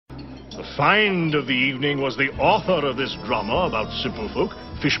The find of the evening was the author of this drama about simple folk,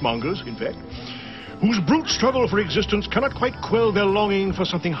 fishmongers, in fact, whose brute struggle for existence cannot quite quell their longing for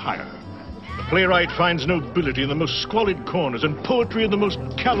something higher. The playwright finds nobility in the most squalid corners and poetry in the most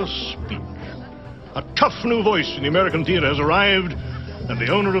callous speech. A tough new voice in the American theater has arrived, and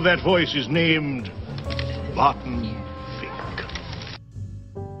the owner of that voice is named Barton Fink.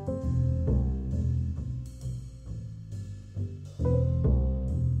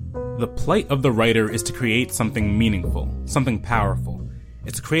 The plight of the writer is to create something meaningful, something powerful.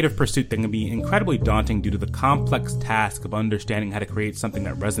 It's a creative pursuit that can be incredibly daunting due to the complex task of understanding how to create something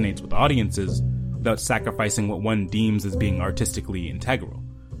that resonates with audiences without sacrificing what one deems as being artistically integral.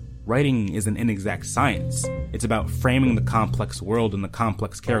 Writing is an inexact science. It's about framing the complex world and the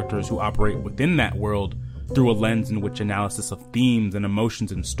complex characters who operate within that world through a lens in which analysis of themes and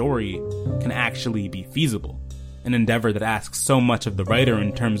emotions in story can actually be feasible. An endeavor that asks so much of the writer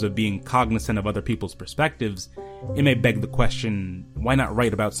in terms of being cognizant of other people's perspectives, it may beg the question, why not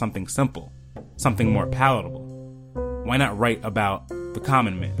write about something simple, something more palatable? Why not write about the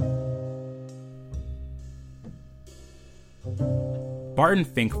common man? Barton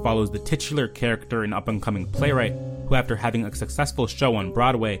Fink follows the titular character and up-and-coming playwright who, after having a successful show on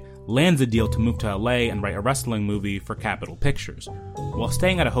Broadway, lands a deal to move to LA and write a wrestling movie for Capitol Pictures. While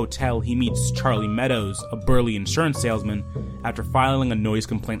staying at a hotel, he meets Charlie Meadows, a burly insurance salesman, after filing a noise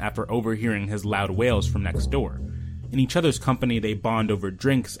complaint after overhearing his loud wails from next door. In each other's company, they bond over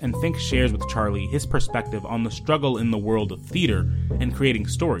drinks, and Fink shares with Charlie his perspective on the struggle in the world of theater and creating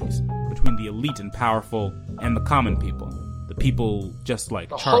stories between the elite and powerful and the common people. The people just like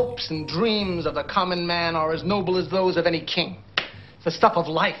Charlie. The hopes and dreams of the common man are as noble as those of any king. It's the stuff of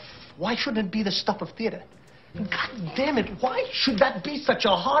life. Why shouldn't it be the stuff of theater? And God damn it, why should that be such a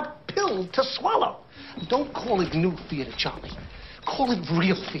hard pill to swallow? Don't call it new theater, Charlie. Call it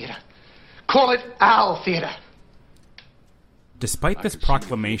real theater. Call it our theater. Despite this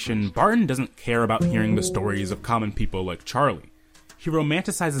proclamation, Barton doesn't care about hearing the stories of common people like Charlie. He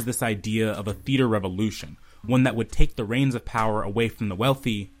romanticizes this idea of a theater revolution, one that would take the reins of power away from the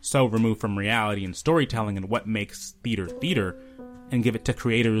wealthy, so removed from reality and storytelling and what makes theater theater, and give it to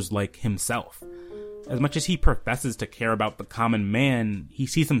creators like himself. As much as he professes to care about the common man, he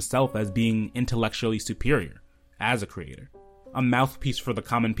sees himself as being intellectually superior, as a creator. A mouthpiece for the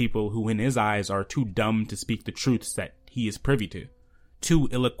common people who in his eyes are too dumb to speak the truths that he is privy to, too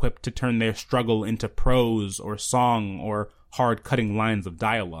ill-equipped to turn their struggle into prose or song or hard-cutting lines of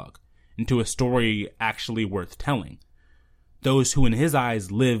dialogue, into a story actually worth telling. Those who in his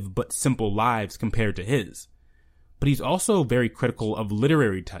eyes live but simple lives compared to his. But he's also very critical of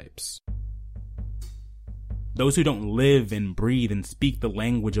literary types. Those who don't live and breathe and speak the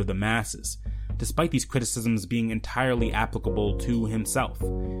language of the masses, despite these criticisms being entirely applicable to himself.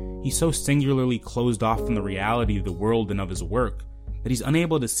 He's so singularly closed off from the reality of the world and of his work that he's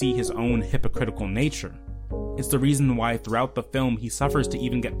unable to see his own hypocritical nature. It's the reason why throughout the film he suffers to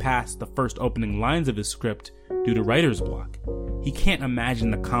even get past the first opening lines of his script due to writer's block. He can't imagine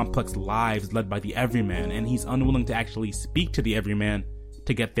the complex lives led by the everyman, and he's unwilling to actually speak to the everyman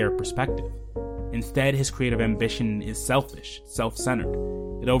to get their perspective. Instead, his creative ambition is selfish, self-centered.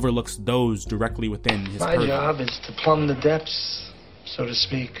 It overlooks those directly within his My job is to plumb the depths, so to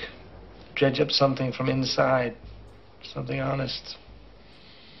speak. Dredge up something from inside, something honest.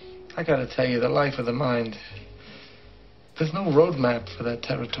 I gotta tell you, the life of the mind, there's no roadmap for that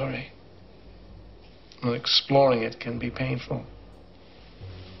territory. Well, exploring it can be painful.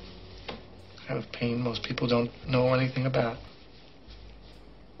 The kind of pain most people don't know anything about.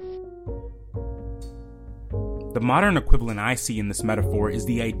 The modern equivalent I see in this metaphor is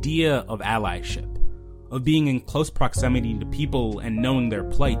the idea of allyship, of being in close proximity to people and knowing their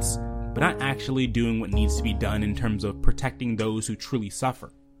plights, but not actually doing what needs to be done in terms of protecting those who truly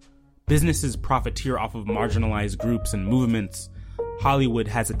suffer. Businesses profiteer off of marginalized groups and movements. Hollywood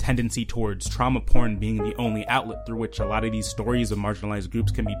has a tendency towards trauma porn being the only outlet through which a lot of these stories of marginalized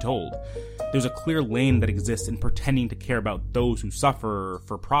groups can be told. There's a clear lane that exists in pretending to care about those who suffer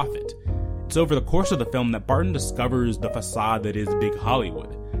for profit. It's over the course of the film that Barton discovers the facade that is big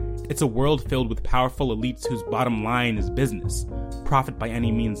Hollywood. It's a world filled with powerful elites whose bottom line is business, profit by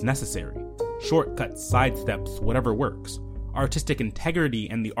any means necessary, shortcuts, sidesteps, whatever works. Artistic integrity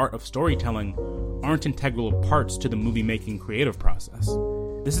and the art of storytelling aren't integral parts to the movie-making creative process.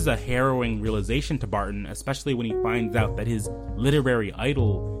 This is a harrowing realization to Barton, especially when he finds out that his literary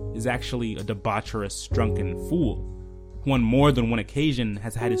idol is actually a debaucherous, drunken fool, who on more than one occasion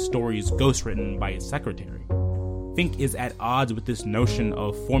has had his stories ghostwritten by his secretary. Fink is at odds with this notion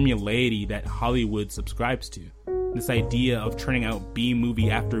of formulaity that Hollywood subscribes to. This idea of churning out B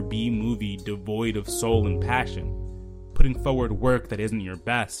movie after B movie devoid of soul and passion, putting forward work that isn't your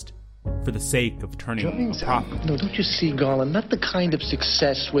best for the sake of turning a profit. No, don't you see, Garland? Not the kind of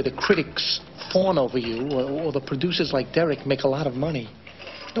success where the critics fawn over you or the producers like Derek make a lot of money.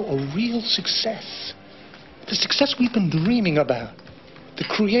 No, a real success. The success we've been dreaming about. The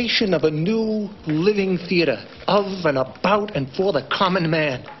creation of a new living theater of and about and for the common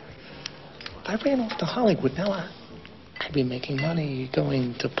man. If I ran off to Hollywood now, I'd be making money,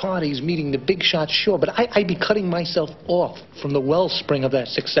 going to parties, meeting the big shots, sure, but I'd be cutting myself off from the wellspring of that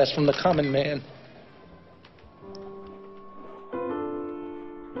success, from the common man.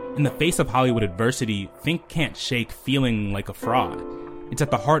 In the face of Hollywood adversity, Fink can't shake feeling like a fraud. It's at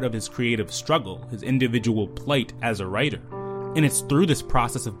the heart of his creative struggle, his individual plight as a writer. And it's through this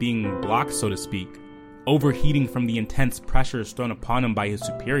process of being blocked, so to speak, overheating from the intense pressures thrown upon him by his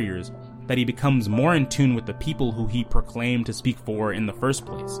superiors, that he becomes more in tune with the people who he proclaimed to speak for in the first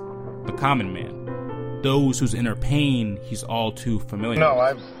place, the common man, those whose inner pain he's all too familiar with. No,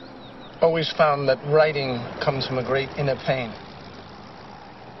 I've always found that writing comes from a great inner pain.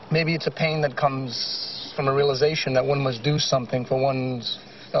 Maybe it's a pain that comes from a realization that one must do something for one's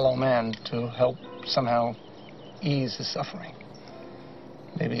fellow man to help somehow ease his suffering.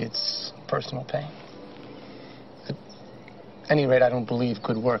 Maybe it's personal pain. At any rate, I don't believe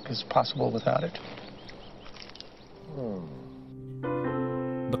good work is possible without it.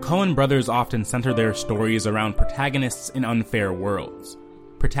 The Coen brothers often center their stories around protagonists in unfair worlds.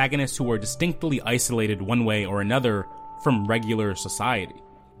 Protagonists who are distinctly isolated one way or another from regular society.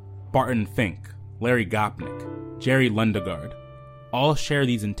 Barton Fink, Larry Gopnik, Jerry Lundegaard, all share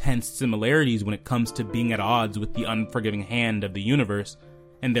these intense similarities when it comes to being at odds with the unforgiving hand of the universe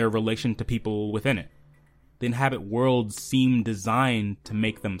and their relation to people within it. They inhabit worlds seem designed to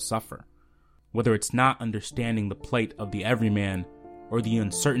make them suffer. Whether it's not understanding the plight of the everyman, or the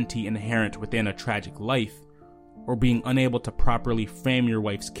uncertainty inherent within a tragic life, or being unable to properly frame your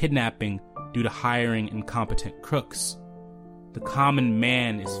wife's kidnapping due to hiring incompetent crooks. The common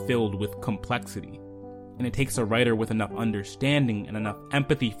man is filled with complexity, and it takes a writer with enough understanding and enough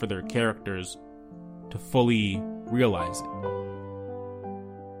empathy for their characters to fully realize it.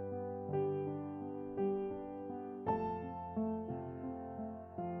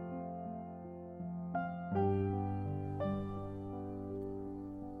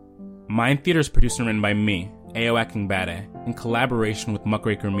 Mind Theater is produced and written by me, Ayo Akingbade, in collaboration with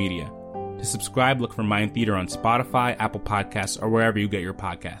Muckraker Media. To subscribe, look for Mind Theater on Spotify, Apple Podcasts, or wherever you get your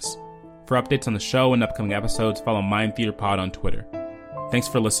podcasts. For updates on the show and upcoming episodes, follow Mind Theater Pod on Twitter. Thanks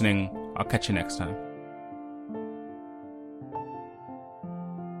for listening. I'll catch you next time.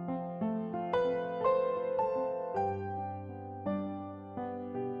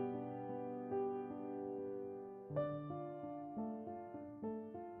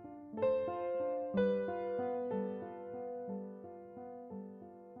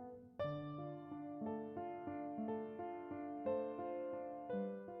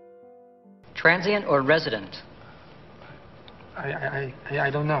 Transient or resident? I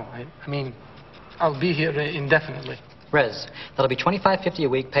don't know. I mean, I'll be here indefinitely. Res. That'll be $25.50 a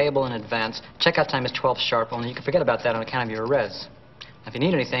week, payable in advance. Checkout time is 12 sharp, only you can forget about that on account of your res. Now, if you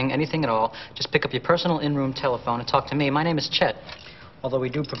need anything at all, just pick up your personal in-room telephone and talk to me. My name is Chet. Although we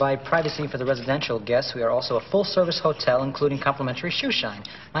do provide privacy for the residential guests, we are also a full-service hotel, including complimentary shoe shine.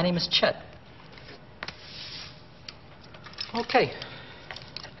 My name is Chet. Okay.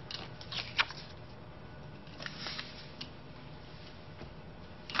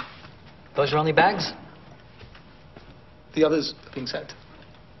 Those your only bags? The others are being sent.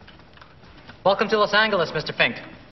 Welcome to Los Angeles, Mr. Fink.